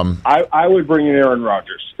 I would bring in Aaron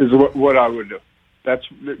Rodgers. Is what I would do. That's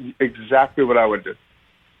exactly what I would do.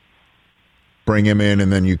 Bring him in,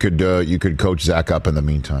 and then you could coach Zach up in the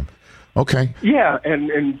meantime. Okay. Yeah,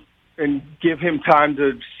 and give him time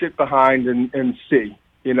to sit behind and see.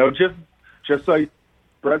 Just like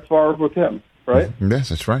Brett Favre with him. Right? Yes,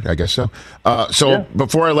 that's right. I guess so.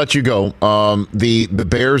 Before I let you go, the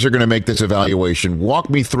Bears are going to make this evaluation.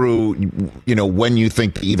 Walk me through, when you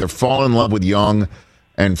think to either fall in love with Young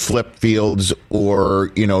and flip Fields, or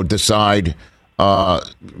decide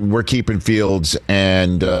we're keeping Fields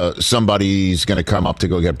and somebody's going to come up to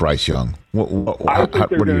go get Bryce Young.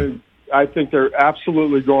 I think they're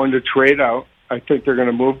absolutely going to trade out. I think they're going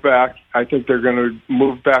to move back. I think they're going to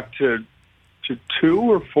move back to 2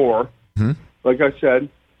 or 4. Mm-hmm. Like I said,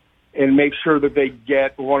 and make sure that they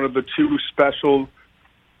get one of the 2 special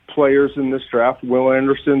players in this draft, Will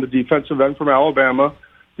Anderson, the defensive end from Alabama,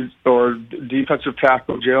 or defensive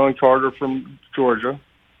tackle Jalen Carter from Georgia,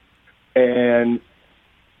 and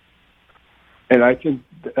I think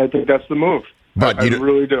that's the move. But I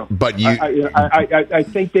really do. But I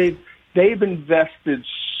think they've invested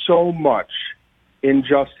so much in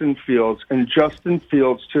Justin Fields, and Justin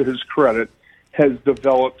Fields, to his credit, has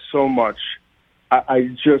developed so much.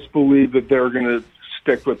 I just believe that they're going to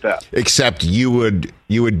stick with that. Except you would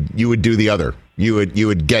do the other. You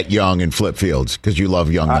would get Young and flip Fields because you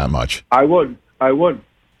love Young that much. I would.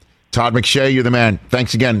 Todd McShay, you're the man.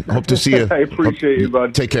 Thanks again. Hope to see you. I appreciate you,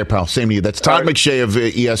 bud. Take care, pal. Same to you. That's Todd McShay of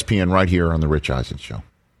ESPN right here on the Rich Eisen Show.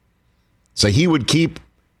 So he would keep.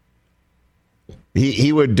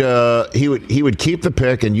 He would keep the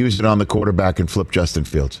pick and use it on the quarterback and flip Justin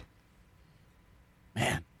Fields.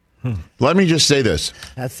 Man. Let me just say this.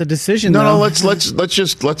 That's the decision. No, let's pull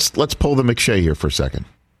the McShay here for a second.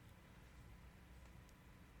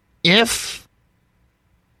 If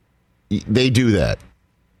they do that,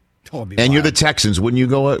 and you're the Texans, wouldn't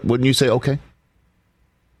you say okay?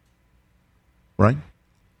 Right?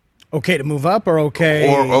 Okay to move up, or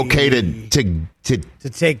okay, or okay to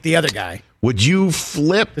take the other guy? Would you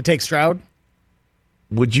flip to take Stroud?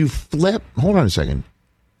 Would you flip? Hold on a second.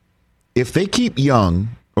 If they keep Young,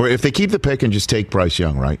 or if they keep the pick and just take Bryce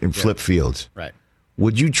Young, right, and flip Fields, right?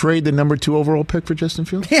 Would you trade the number 2 overall pick for Justin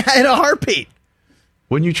Fields? Yeah, in a heartbeat.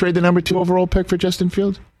 Wouldn't you trade the number 2 overall pick for Justin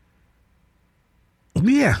Fields?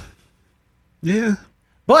 Yeah.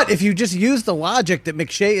 But if you just use the logic that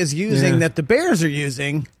McShay is using, that the Bears are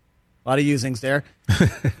using, a lot of usings there,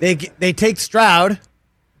 they take Stroud,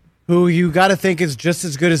 who you got to think is just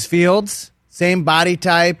as good as Fields, same body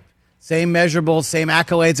type, same measurables, same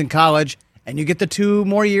accolades in college, and you get the 2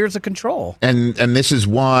 more years of control. And this is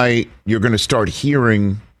why you're going to start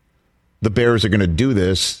hearing the Bears are going to do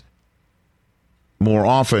this more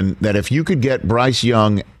often, that if you could get Bryce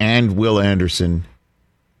Young and Will Anderson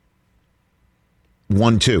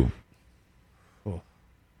 1-2,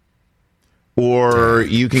 or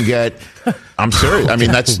you can get, I'm serious, I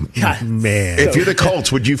mean, that's, man. If you're the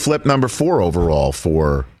Colts, would you flip number 4 overall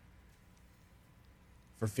for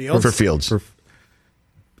Fields? For Fields.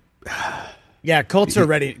 Yeah, Colts are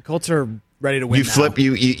ready. Colts are ready to win. You flip,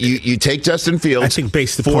 you take Justin Fields, I think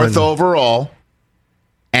based upon 4th overall,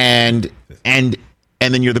 and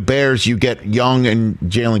then you're the Bears, you get Young and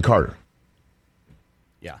Jalen Carter.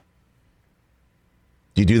 Yeah.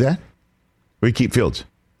 Do you do that? Or you keep Fields?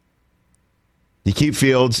 You keep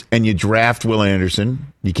Fields and you draft Will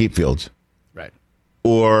Anderson. You keep Fields. Right.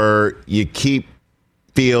 Or you keep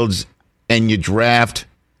Fields and you draft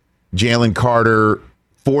Jalen Carter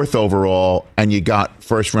 4th overall and you got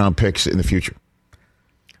first-round picks in the future.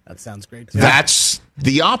 That sounds great, too. That's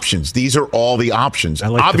the options. These are all the options.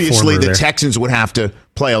 Like Obviously, the there. Texans would have to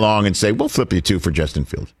play along and say, we'll flip you 2 for Justin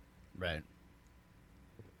Fields. Right.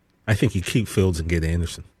 I think you keep Fields and get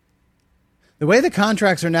Anderson. The way the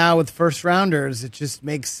contracts are now with first rounders, it just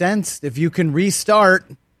makes sense. If you can restart,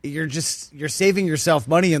 you're saving yourself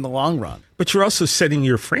money in the long run. But you're also setting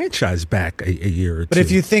your franchise back a year or two. But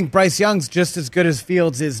if you think Bryce Young's just as good as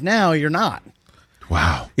Fields is now, you're not.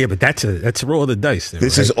 Wow. Yeah, but that's a roll of the dice there.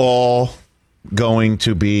 This right? is all going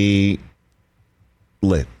to be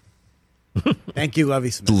lit. Thank you,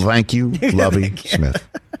 Lovie Smith. Thank you, Lovie Smith.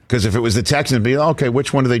 Because if it was the Texans, it'd be, okay,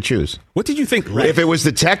 which one do they choose? What did you think? If it was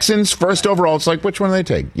the Texans, 1st overall, it's like, which one do they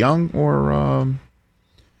take? Young or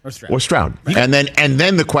Stroud? And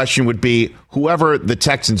then the question would be, whoever the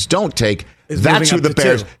Texans don't take, that's who the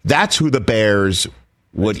Bears. 2. That's who the Bears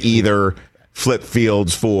would either flip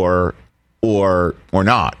Fields for or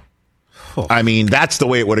not. I mean, that's the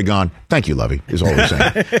way it would have gone. Thank you, Lovey, is all we're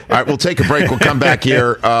saying. All right, we'll take a break. We'll come back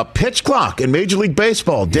here. Pitch clock in Major League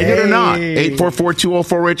Baseball. Dig it or not.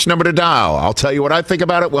 844-204-RICH, number to dial. I'll tell you what I think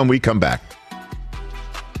about it when we come back.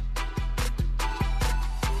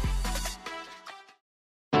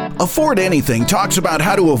 Afford Anything talks about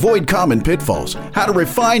how to avoid common pitfalls, how to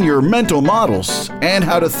refine your mental models, and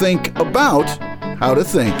how to think about how to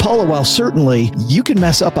think. Paula, while certainly you can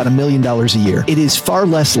mess up on $1 million a year, it is far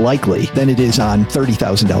less likely than it is on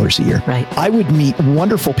 $30,000 a year. Right. I would meet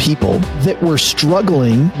wonderful people that were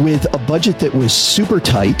struggling with a budget that was super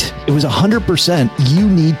tight. It was 100% you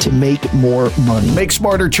need to make more money. Make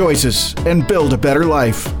smarter choices and build a better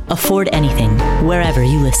life. Afford Anything, wherever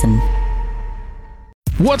you listen.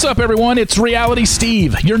 What's up, everyone? It's Reality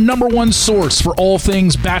Steve, your number one source for all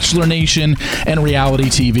things Bachelor Nation and reality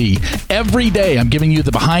TV. Every day, I'm giving you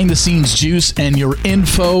the behind-the-scenes juice and your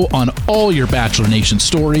info on all your Bachelor Nation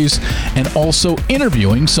stories, and also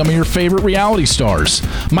interviewing some of your favorite reality stars.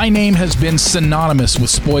 My name has been synonymous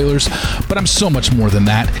with spoilers, but I'm so much more than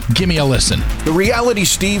that. Give me a listen. The Reality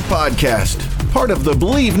Steve Podcast, part of the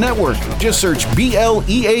Believe Network. Just search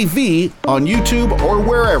BLEAV on YouTube or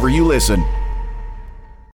wherever you listen.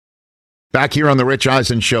 Back here on the Rich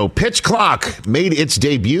Eisen Show, Pitch Clock made its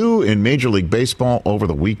debut in Major League Baseball over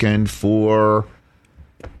the weekend for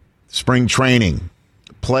spring training.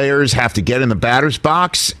 Players have to get in the batter's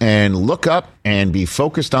box and look up and be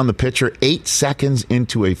focused on the pitcher 8 seconds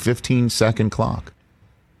into a 15-second clock.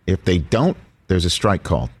 If they don't, there's a strike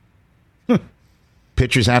called.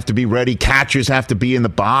 Pitchers have to be ready. Catchers have to be in the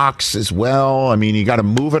box as well. I mean, you got to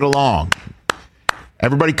move it along.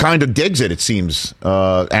 Everybody kind of digs it seems.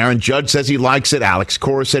 Aaron Judge says he likes it. Alex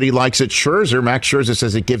Cora said he likes it. Max Scherzer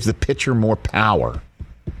says it gives the pitcher more power.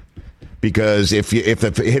 Because if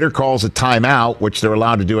the hitter calls a timeout, which they're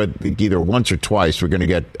allowed to do it either once or twice, we're going to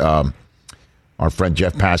get our friend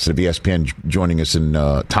Jeff Passett of ESPN joining us in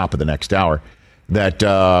top of the next hour, that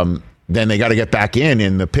then they got to get back in,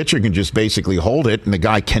 and the pitcher can just basically hold it, and the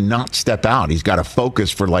guy cannot step out. He's got to focus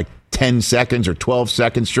for like 10 seconds or 12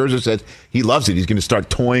 seconds. Scherzer says he loves it. He's going to start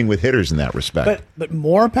toying with hitters in that respect. But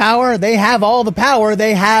more power? They have all the power.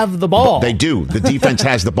 They have the ball. They do. The defense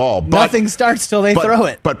has the ball. But, nothing starts till they throw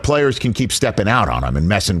it. But players can keep stepping out on them and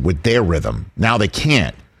messing with their rhythm. Now they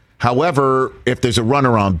can't. However, if there's a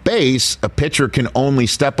runner on base, a pitcher can only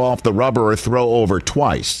step off the rubber or throw over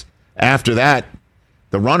twice. After that,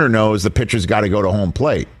 the runner knows the pitcher's got to go to home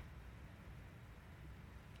plate.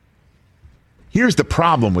 Here's the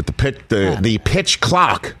problem with the pitch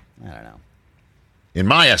clock. I don't know. In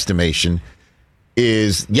my estimation,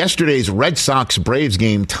 is yesterday's Red Sox-Braves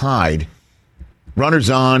game tied Runners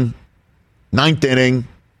on, 9th inning,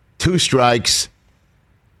 2 strikes.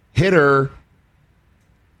 Hitter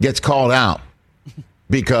gets called out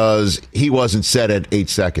because he wasn't set at 8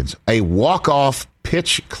 seconds. A walk-off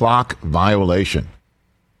pitch clock violation.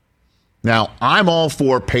 Now, I'm all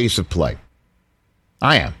for pace of play.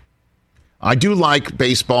 I am. I do like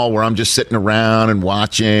baseball where I'm just sitting around and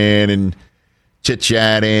watching and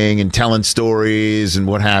chit-chatting and telling stories and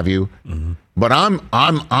what have you. Mm-hmm. But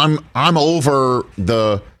I'm over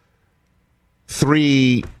the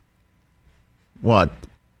 3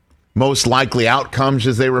 most likely outcomes,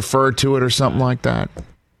 as they refer to it, or something like that,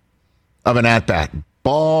 of an at-bat.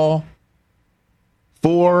 Ball,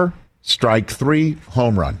 4, strike 3,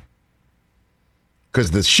 home run.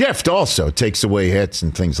 Because the shift also takes away hits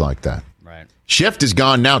and things like that. Right. Shift is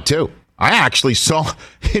gone now, too. I actually saw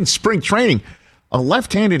in spring training a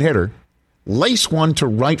left-handed hitter lace one to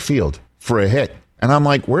right field for a hit. And I'm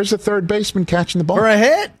like, where's the third baseman catching the ball? For a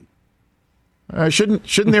hit?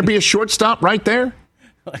 Shouldn't there be a shortstop right there?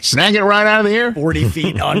 Snag it right out of the air? 40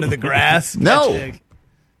 feet onto the grass? No.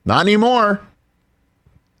 Not anymore.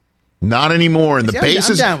 Not anymore. And I'm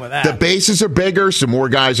down with that. The bases are bigger, so more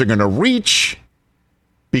guys are going to reach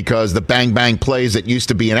because the bang-bang plays that used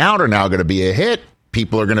to be an out are now going to be a hit.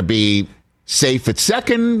 People are going to be safe at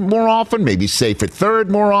second more often, maybe safe at third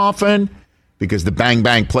more often, because the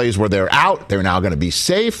bang-bang plays where they're out, they're now going to be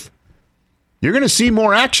safe. You're going to see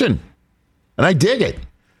more action. And I dig it.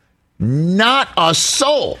 Not a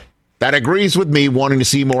soul that agrees with me wanting to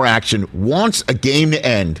see more action wants a game to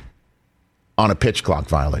end on a pitch clock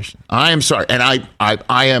violation. I am sorry. And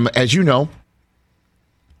I am, as you know,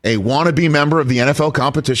 a wannabe member of the NFL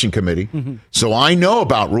competition committee. Mm-hmm. So I know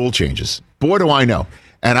about rule changes. Boy, do I know.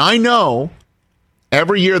 And I know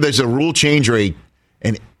every year there's a rule change or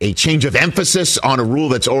a change of emphasis on a rule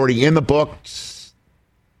that's already in the books.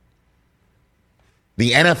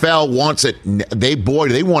 The NFL wants it. They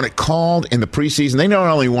want it called in the preseason. They not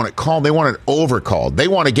only want it called, they want it overcalled. They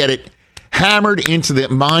want to get it hammered into the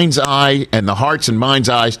mind's eye and the hearts and mind's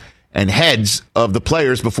eyes and heads of the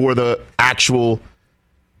players before the actual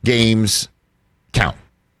games count.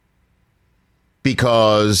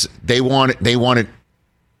 Because they want it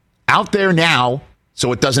out there now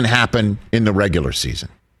so it doesn't happen in the regular season.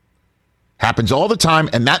 Happens all the time,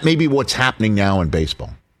 and that may be what's happening now in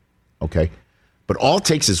baseball. Okay? But all it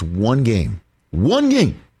takes is one game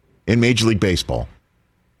in Major League Baseball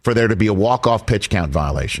for there to be a walk-off pitch count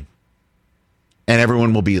violation. And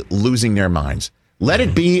everyone will be losing their minds. Let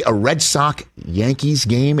it be a Red Sox-Yankees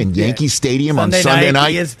game in Yankee Stadium on Sunday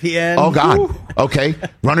night. ESPN. Oh, God. Woo. Okay.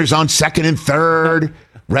 Runners on second and third.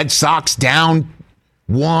 Red Sox down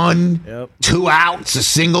 1. Yep. 2 outs. A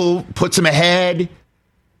single puts them ahead.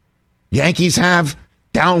 Yankees have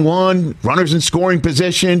down 1. Runners in scoring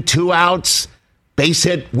position. 2 outs. Base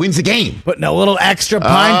hit wins the game. Putting a little extra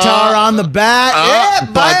pine tar on the bat.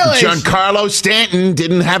 But Giancarlo Stanton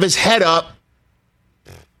didn't have his head up.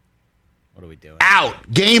 What are we doing?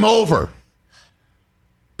 Out. Game over.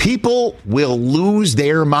 People will lose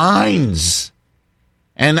their minds.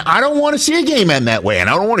 And I don't want to see a game end that way. And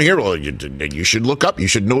I don't want to hear, well, you should look up. You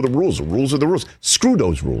should know the rules. The rules are the rules. Screw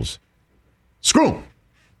those rules. Screw them.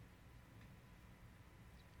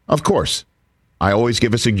 Of course, I always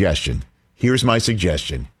give a suggestion. Here's my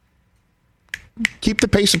suggestion. Keep the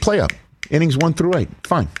pace of play up. Innings 1 through 8.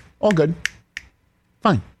 Fine. All good.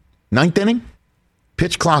 Fine. 9th inning,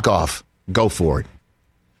 pitch clock off. Go for it.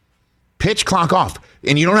 Pitch clock off.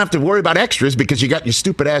 And you don't have to worry about extras because you got your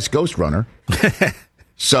stupid ass ghost runner.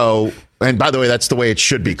 So, and by the way, that's the way it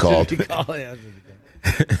should be called.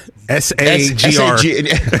 S-A-G-R.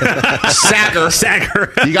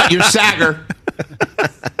 Sagger. You got your Sagger.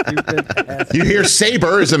 You hear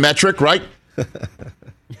Saber is a metric, right?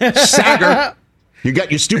 Sagger. You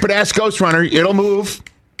got your stupid ass ghost runner. It'll move.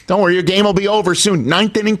 Don't worry, your game will be over soon.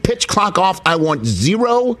 9th inning, pitch clock off. I want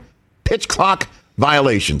 0 pitch clock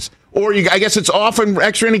violations. Or I guess it's off in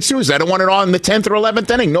extra innings too. I don't want it on in the 10th or 11th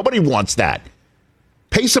inning. Nobody wants that.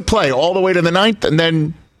 Pace of play all the way to the 9th, and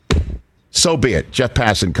then so be it. Jeff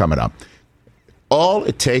Passan coming up. All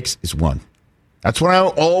it takes is 1. That's what I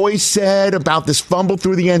always said about this fumble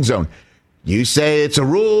through the end zone. You say it's a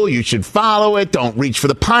rule, you should follow it. Don't reach for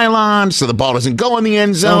the pylon so the ball doesn't go in the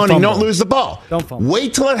end zone and you don't lose the ball. Don't fumble.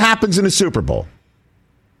 Wait till it happens in the Super Bowl.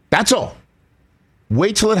 That's all.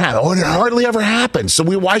 Wait till it happens. Oh, it hardly ever happens. So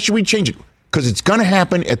why should we change it? Because it's going to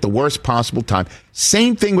happen at the worst possible time.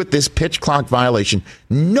 Same thing with this pitch clock violation.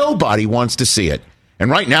 Nobody wants to see it. And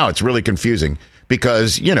right now it's really confusing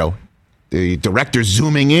because, the director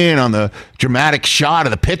zooming in on the dramatic shot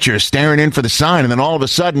of the pitcher staring in for the sign, and then all of a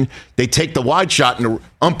sudden they take the wide shot and the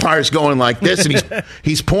umpire's going like this, and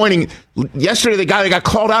he's pointing. Yesterday, the guy that got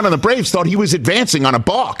called out on the Braves thought he was advancing on a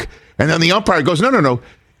balk, and then the umpire goes, no,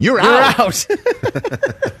 you're out.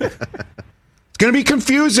 It's going to be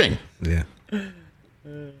confusing. Yeah.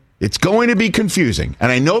 It's going to be confusing,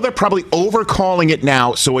 and I know they're probably overcalling it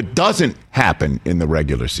now so it doesn't happen in the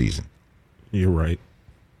regular season. You're right.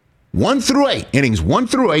 1 through 8, innings 1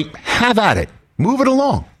 through 8, have at it. Move it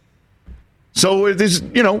along. So it's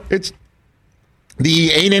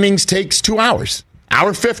the 8 innings takes 2 hours.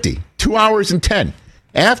 Hour 50, 2 hours and 10.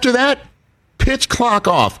 After that, pitch clock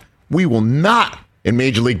off. We will not, in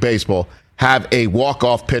Major League Baseball, have a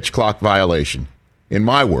walk-off pitch clock violation. In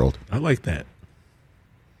my world. I like that.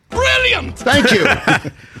 Brilliant! Thank you.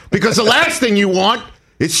 Because the last thing you want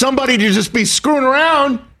is somebody to just be screwing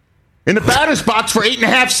around in the batter's box for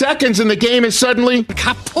 8.5 seconds, and the game is suddenly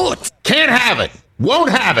kaput. Can't have it.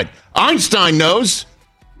 Won't have it. Einstein knows.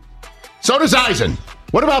 So does Eisen.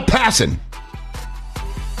 What about passing?